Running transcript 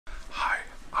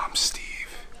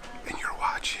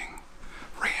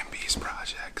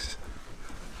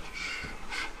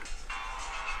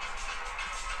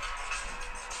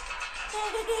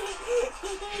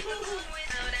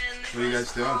What are you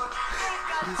guys doing?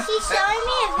 She's showing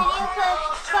me a video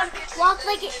from Walk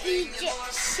Like an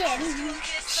Egyptian.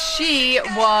 She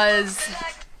was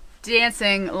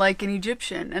dancing like an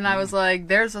Egyptian, and I was like,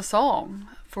 there's a song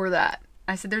for that.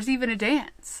 I said, there's even a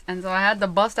dance. And so I had to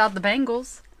bust out the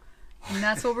bangles, and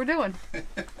that's what we're doing.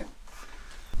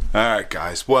 Alright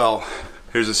guys, well,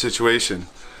 here's the situation.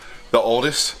 The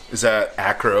oldest is at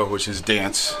acro, which is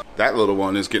dance. That little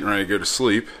one is getting ready to go to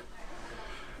sleep.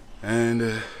 And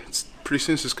it's pretty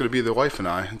soon it's just going to be the wife and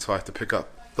I until I have to pick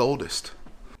up the oldest.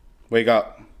 Wake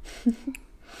up.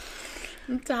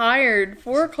 I'm tired.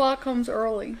 4 o'clock comes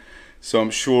early. So I'm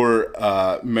sure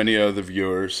many of the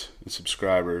viewers and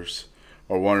subscribers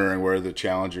are wondering where the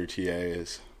Challenger TA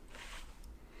is.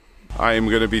 I am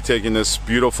going to be taking this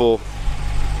beautiful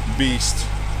beast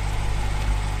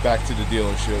back to the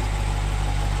dealership.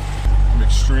 I'm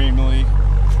extremely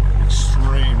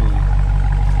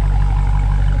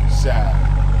sad.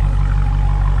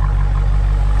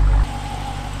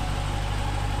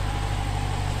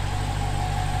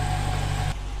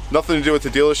 Nothing to do with the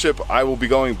dealership. I will be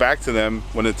going back to them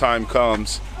when the time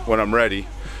comes, when I'm ready.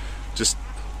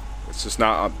 It's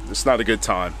not a good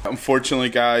time. Unfortunately,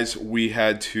 guys, we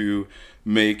had to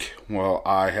make, well,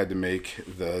 I had to make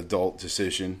the adult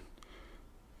decision.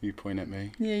 You point at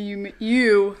me? Yeah,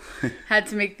 you had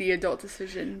to make the adult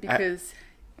decision because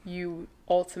you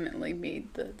ultimately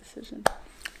made the decision.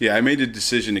 Yeah, I made a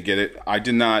decision to get it. I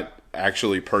did not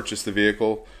actually purchase the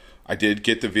vehicle. I did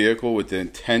get the vehicle with the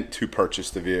intent to purchase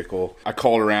the vehicle. I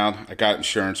called around, I got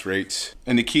insurance rates,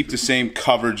 and to keep the same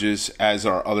coverages as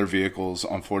our other vehicles,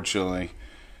 unfortunately,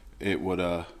 it would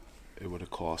have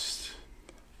cost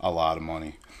a lot of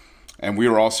money. And we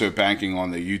were also banking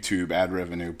on the YouTube ad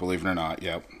revenue, believe it or not,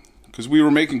 yep. Because we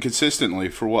were making consistently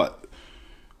for what?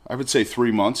 I would say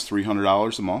 3 months,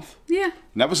 $300 a month. Yeah.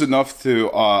 And that was enough to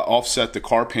offset the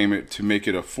car payment to make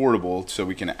it affordable so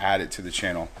we can add it to the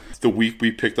channel. The week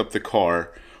we picked up the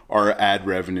car, our ad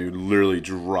revenue literally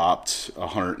dropped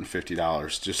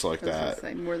 $150 just like that.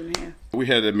 Like more than half. We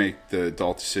had to make the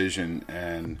adult decision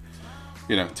and,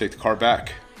 you know, take the car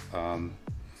back. You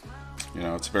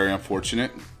know, it's very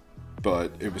unfortunate,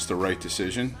 but it was the right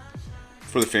decision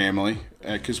for the family,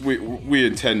 because we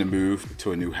intend to move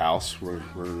to a new house. We're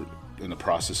in the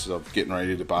process of getting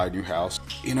ready to buy a new house.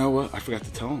 You know what? I forgot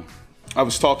to tell him. I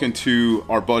was talking to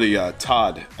our buddy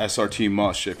Todd, SRT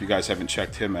Mush, if you guys haven't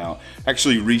checked him out.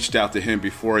 Actually reached out to him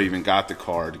before I even got the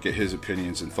car to get his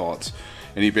opinions and thoughts.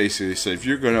 And he basically said, if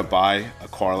you're going to buy a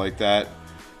car like that,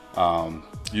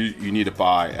 you need to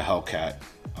buy a Hellcat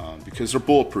because they're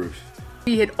bulletproof.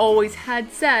 We had always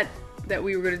had set that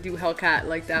we were going to do Hellcat.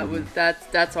 Like that was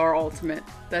that's our ultimate.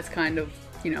 That's kind of,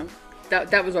 you know,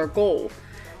 that was our goal.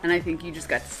 And I think you just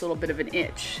got this little bit of an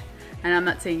itch. And I'm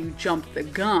not saying you jumped the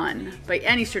gun by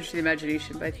any stretch of the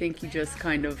imagination, but I think you just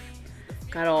kind of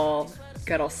got all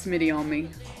smitty on me.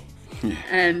 Yeah.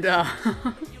 And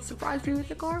surprised me with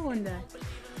the car one day.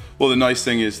 Well, the nice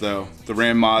thing is, though, the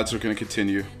Ram mods are going to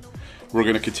continue. We're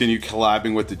going to continue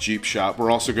collabing with the Jeep shop. We're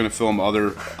also going to film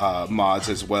other mods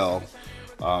as well.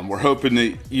 We're hoping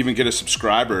to even get a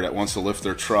subscriber that wants to lift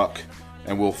their truck,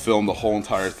 and we'll film the whole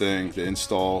entire thing, the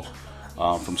install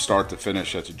from start to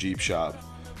finish at the Jeep shop.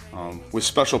 With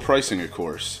special pricing, of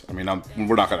course. I mean,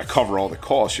 we're not going to cover all the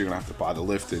costs. You're going to have to buy the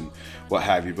lift and what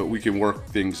have you, but we can work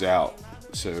things out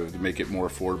so to make it more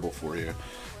affordable for you.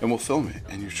 And we'll film it,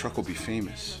 and your truck will be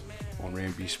famous on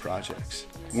Ram Beast projects.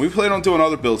 We plan on doing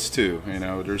other builds too. You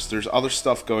know, there's other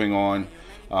stuff going on.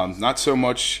 Not so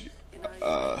much.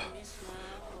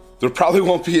 There probably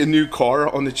won't be a new car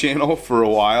on the channel for a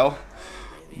while,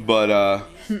 but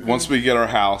once we get our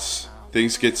house,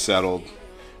 things get settled.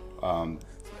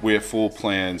 We have full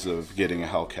plans of getting a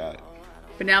Hellcat.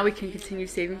 But now we can continue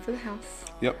saving for the house.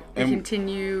 Yep. And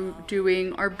continue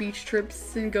doing our beach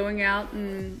trips and going out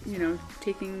and, you know,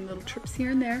 taking little trips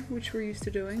here and there, which we're used to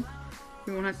doing.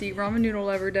 We won't have to eat ramen noodle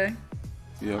every day.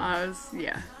 Yep.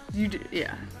 Yeah. You did.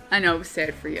 Yeah. I know it was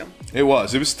sad for you. It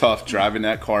was tough driving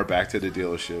that car back to the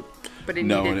dealership. But it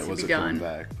knowing needed it to wasn't be done. coming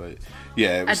back. But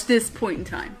yeah, it was, at this point in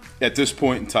time. At this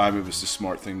point in time, it was the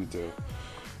smart thing to do.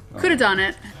 Could have done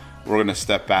it. We're gonna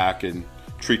step back and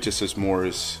treat this as more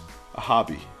as a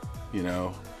hobby, you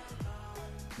know,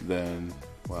 than,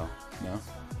 well, no.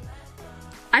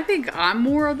 I think I'm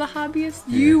more of the hobbyist.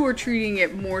 Yeah. You were treating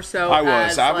it more so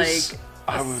as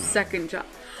a second job.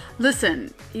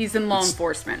 Listen, he's in law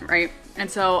enforcement, right?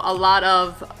 And so a lot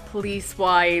of police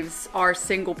wives are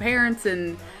single parents,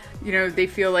 and, you know, they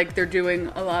feel like they're doing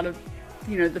a lot of,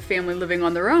 you know, the family living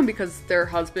on their own because their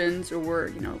husbands or,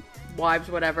 you know, wives,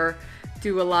 whatever,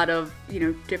 do a lot of, you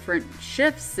know, different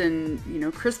shifts, and, you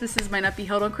know, Christmases might not be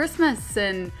held on Christmas,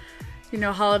 and, you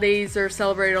know, holidays are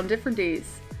celebrated on different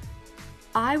days.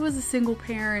 I was a single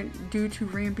parent due to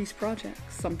Ramby's projects.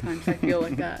 Sometimes I feel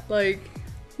like that. Like,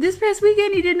 this past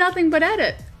weekend he did nothing but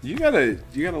edit. You gotta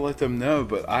let them know,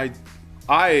 but I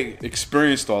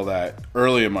experienced all that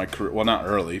early in my career. Well, not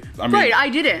early. I mean, Right, I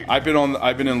didn't. I've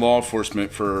been in law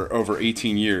enforcement for over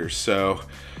 18 years. So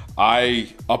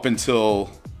up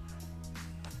until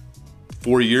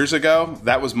 4 years ago,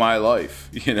 that was my life,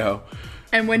 you know.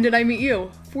 And when did I meet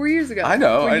you? 4 years ago. I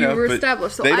know. You were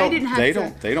established. So I didn't have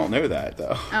to. They don't know that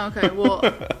though. Oh, okay. Well,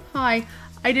 hi.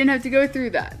 I didn't have to go through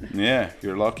that. Yeah,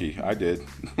 you're lucky. I did.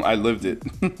 I lived it.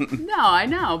 No, I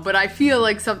know, but I feel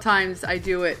like sometimes I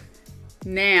do it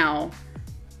now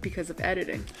because of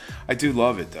editing. I do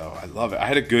love it though. I love it. I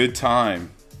had a good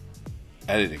time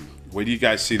editing. Wait do you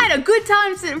guys see? I had a good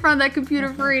time sitting in front of that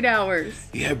computer for 8 hours.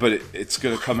 Yeah, but it's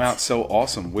gonna come out so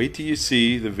awesome. Wait till you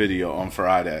see the video on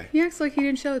Friday. He acts like he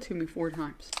didn't show it to me 4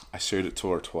 times. I showed it to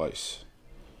her twice.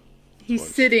 He's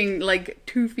sitting like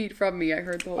 2 feet from me. I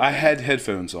heard the whole I thing. had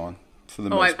headphones on for the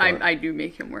most part. I do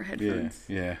make him wear headphones.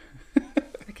 Yeah.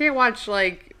 I can't watch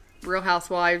like Real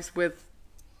Housewives with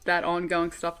that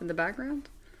ongoing stuff in the background.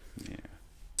 Yeah.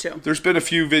 So There's been a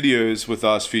few videos with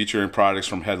us featuring products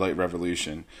from Headlight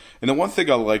Revolution, and the one thing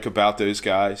I like about those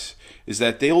guys is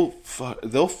that they'll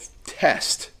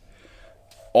test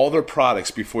all their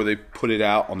products before they put it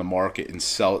out on the market and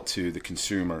sell it to the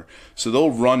consumer. So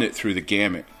they'll run it through the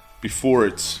gamut before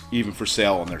it's even for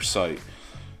sale on their site.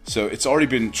 So it's already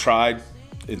been tried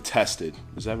and tested.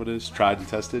 Is that what it is? Tried and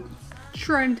tested?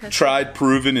 Tried and tested. Tried,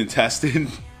 proven, and tested.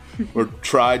 Or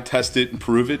tried, tested, and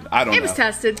proven. I don't know. It was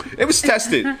tested. It was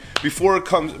tested before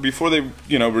they,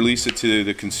 you know, release it to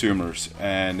the consumers,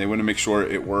 and they want to make sure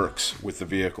it works with the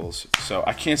vehicles. So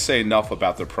I can't say enough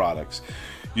about their products.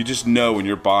 You just know when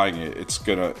you're buying it, it's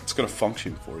gonna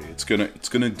function for you. It's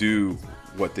gonna do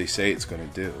what they say it's gonna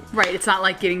do. Right. It's not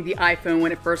like getting the iPhone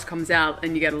when it first comes out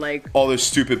and you gotta like all those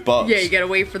stupid bugs. Yeah, you gotta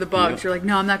wait for the bugs. Yeah. You're like,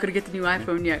 no, I'm not gonna get the new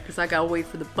iPhone yet because I gotta wait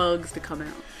for the bugs to come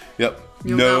out. Yep.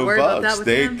 You'll no not worry about bugs. that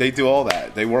with They do all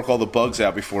that. They work all the bugs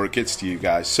out before it gets to you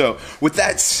guys. So with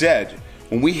that said,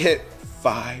 when we hit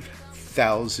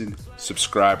 5,000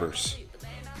 subscribers,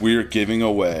 we are giving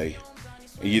away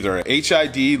either a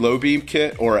HID low beam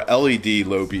kit or a LED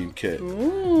low beam kit.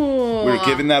 Ooh. We're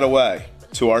giving that away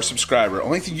to our subscriber.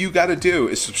 Only thing you got to do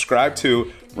is subscribe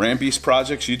to Rambeast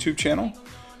Projects YouTube channel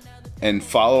and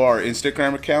follow our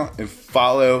Instagram account and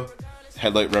follow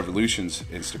Headlight Revolution's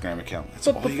Instagram account. That's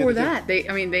But all you before gotta do.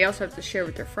 that, they also have to share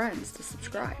with their friends to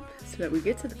subscribe so that we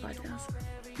get to the 5,000.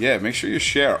 Yeah, make sure you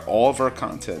share all of our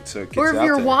content so it gets Or if out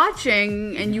you're there.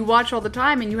 watching and you watch all the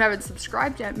time and you haven't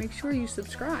subscribed yet, make sure you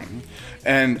subscribe.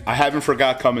 And I haven't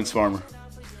forgot Cummins Farmer.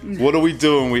 What are we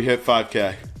doing when we hit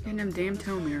 5K? And them damn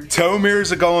toe mirrors. Toe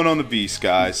mirrors are going on the beast,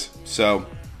 guys. So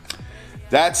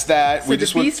that's that. So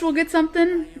the beast will get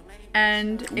something,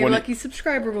 and a When lucky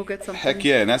subscriber will get something. Heck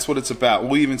yeah, and that's what it's about.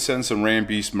 We'll even send some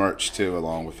Rambeast merch too,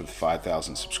 along with the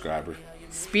 5,000 subscriber.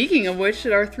 Speaking of which,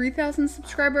 did our 3,000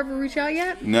 subscriber ever reach out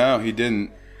yet? No, he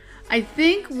didn't. I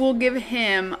think we'll give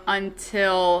him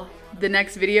until the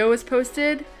next video is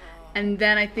posted, and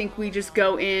then I think we just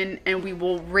go in and we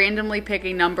will randomly pick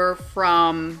a number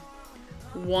from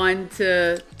 1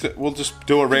 to We'll just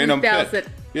do a random 3,000. pick.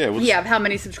 Yeah, we'll Yeah, of how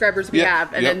many subscribers we Yep,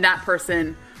 have, and yep. then that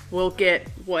person will get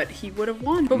what he would have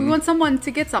won. But we want someone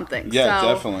to get something. Yeah,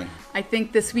 so definitely. I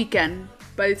think this weekend,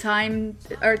 by the time,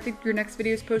 or I think your next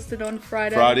video is posted on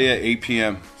Friday. Friday at 8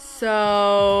 p.m.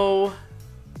 So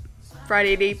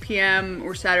Friday at 8 p.m.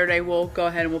 or Saturday, we'll go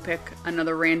ahead and we'll pick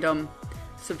another random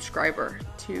subscriber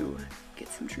to get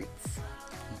some treats.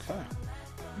 Okay.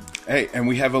 Hey, and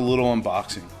we have a little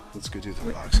unboxing. Let's go do the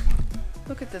unboxing.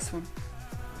 Look at this one.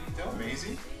 What are you doing,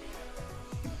 Maisie?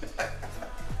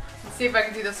 Let's see if I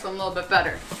can do this one a little bit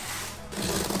better.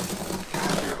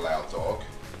 You're a loud dog.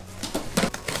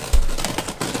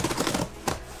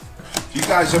 If you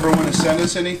guys ever want to send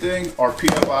us anything, our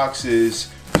P.O. Box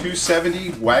is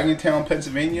 270 Wagontown,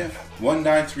 Pennsylvania,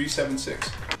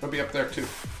 19376. It'll be up there too.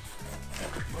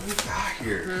 What do we got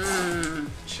here?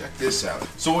 Check this out.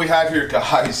 So what we have here,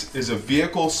 guys, is a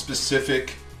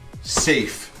vehicle-specific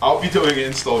safe. I'll be doing an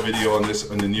install video on this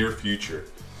in the near future.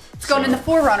 It's going in the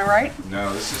 4Runner, right?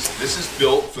 No, this is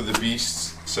built for the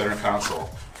Beast center console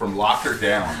from locker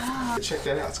down. Check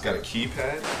that out. It's got a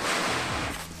keypad.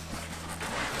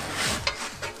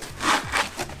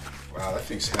 Wow, that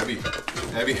thing's heavy.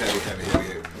 Heavy.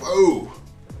 Whoa!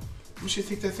 How much do you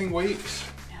think that thing weighs?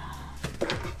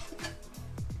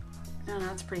 No,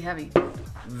 that's pretty heavy.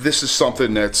 this is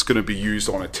something that's going to be used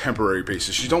on a temporary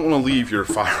basis. You don't want to leave your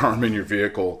firearm in your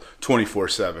vehicle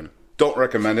 24/7. Don't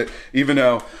recommend it, even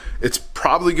though it's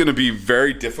probably going to be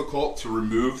very difficult to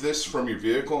remove this from your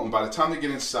vehicle. And by the time they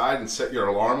get inside and set your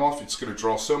alarm off, it's going to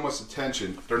draw so much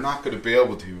attention, they're not going to be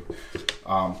able to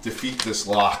defeat this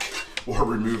lock or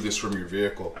remove this from your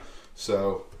vehicle.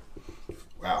 So,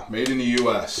 wow, made in the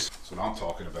US. That's what I'm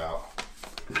talking about.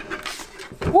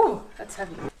 Whoa, that's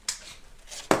heavy.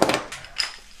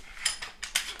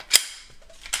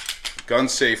 Gun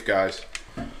safe, guys.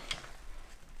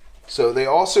 So they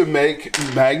also make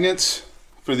magnets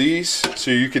for these, so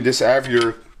you can just have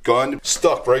your gun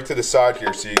stuck right to the side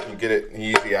here so you can get it in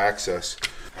easy access.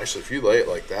 Actually, if you lay it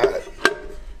like that,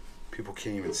 people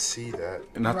can't even see that.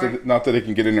 Not that they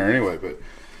can get in there anyway, but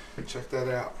check that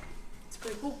out. It's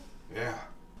pretty cool. Yeah.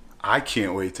 I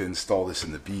can't wait to install this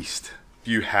in the Beast. If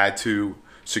you had to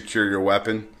secure your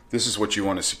weapon, this is what you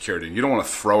want to secure it in. You don't want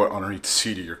to throw it underneath the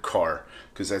seat of your car,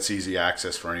 because that's easy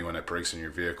access for anyone that breaks in your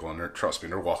vehicle, and trust me,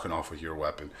 they're walking off with your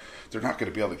weapon. They're not going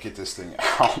to be able to get this thing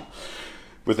out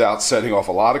without setting off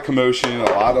a lot of commotion, a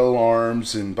lot of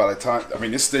alarms, and by the time, I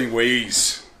mean, this thing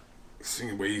weighs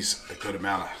a good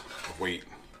amount of weight.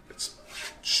 It's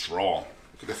strong.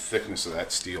 Look at the thickness of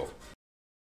that steel.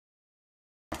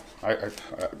 I'm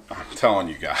telling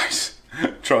you guys,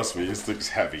 trust me, this thing's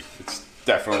heavy. It's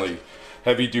definitely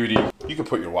heavy duty. You can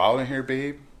put your wallet in here,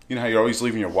 babe. You know how you're always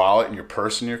leaving your wallet and your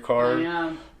purse in your car?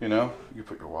 Yeah. You know, you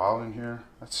put your wallet in here.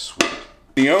 That's sweet.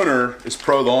 The owner is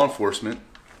pro law enforcement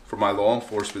for my law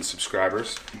enforcement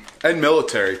subscribers, and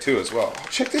military too as well.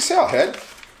 Check this out, Head.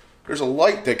 There's a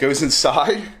light that goes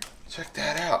inside. Check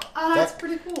that out. Oh, that's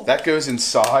pretty cool. That goes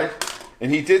inside, and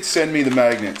he did send me the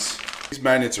magnets. These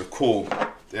magnets are cool.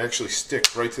 They actually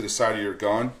stick right to the side of your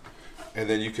gun, and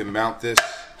then you can mount this.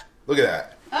 Look at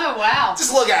that. Oh, wow.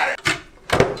 Just look at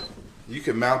it. You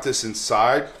can mount this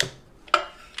inside.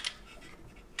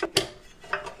 Can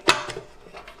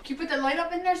you put the light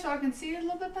up in there so I can see it a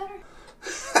little bit better?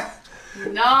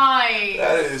 Nice.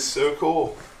 That is so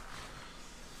cool.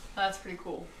 That's pretty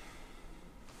cool.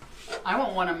 I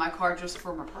want one in my car just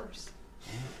for my purse.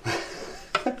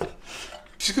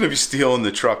 She's gonna be stealing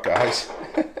the truck, guys.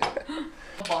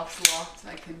 The box locked.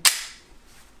 I can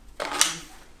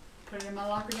put it in my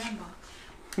locker down box.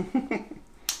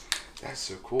 That's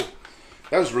so cool.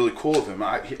 That was really cool of him.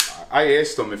 I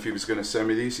asked him if he was going to send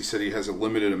me these. He said he has a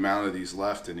limited amount of these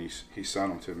left, and he sent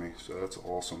them to me. So that's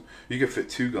awesome. You can fit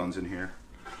 2 guns in here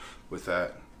with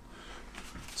that.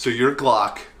 So your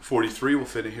Glock 43 will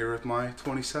fit in here with my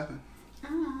 27. If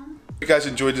you guys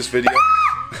enjoyed this video,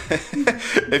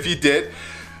 if you did,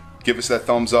 give us that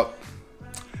thumbs up.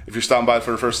 If you're stopping by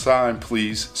for the first time,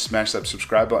 please smash that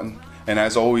subscribe button. And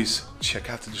as always, check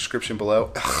out the description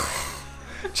below.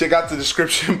 Check out the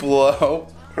description below.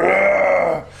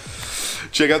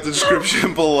 Check out the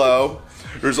description below.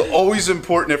 There's always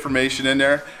important information in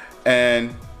there.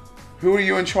 And who are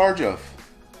you in charge of?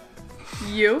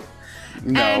 You.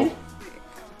 No. And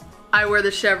I wear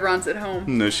the chevrons at home.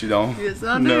 No, she don't. Yes,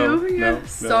 I do. No, Yeah. no.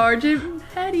 Sergeant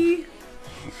Heddy.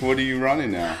 What are you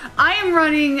running now? I am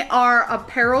running our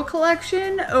apparel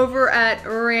collection over at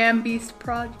Ram Beast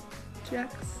Projects.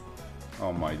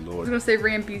 Oh my I was lord. gonna say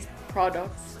Ram Beast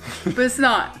Products, but it's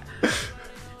not.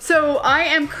 So I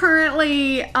am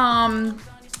currently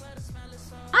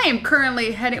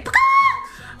heading.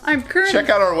 I'm currently. Check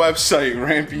out our website,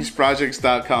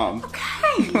 rampeaceprojects.com.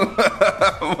 Okay.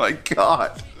 Oh my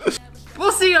god.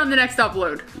 We'll see you on the next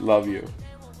upload. Love you.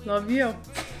 Love you.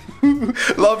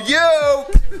 Love you!